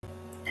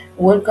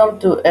Welcome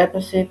to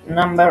episode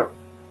number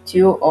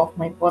 2 of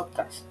my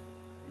podcast.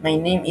 My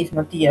name is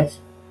Matthias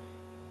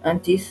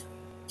and this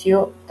is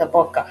the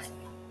podcast.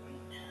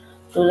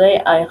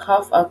 Today I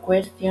have a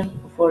question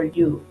for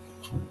you.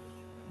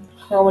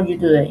 How are you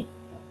today?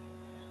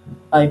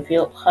 I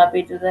feel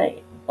happy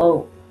today.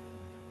 Oh,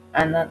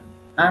 and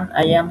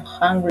I am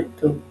hungry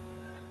too.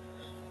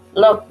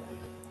 Look,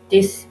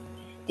 this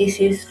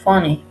is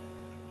funny.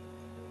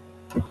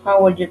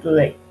 How are you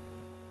today?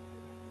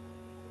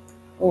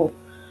 Oh,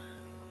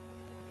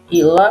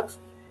 he likes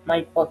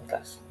my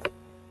podcast.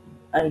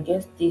 I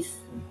guess this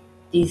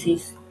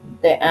is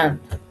the end.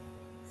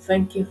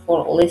 Thank you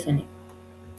for listening.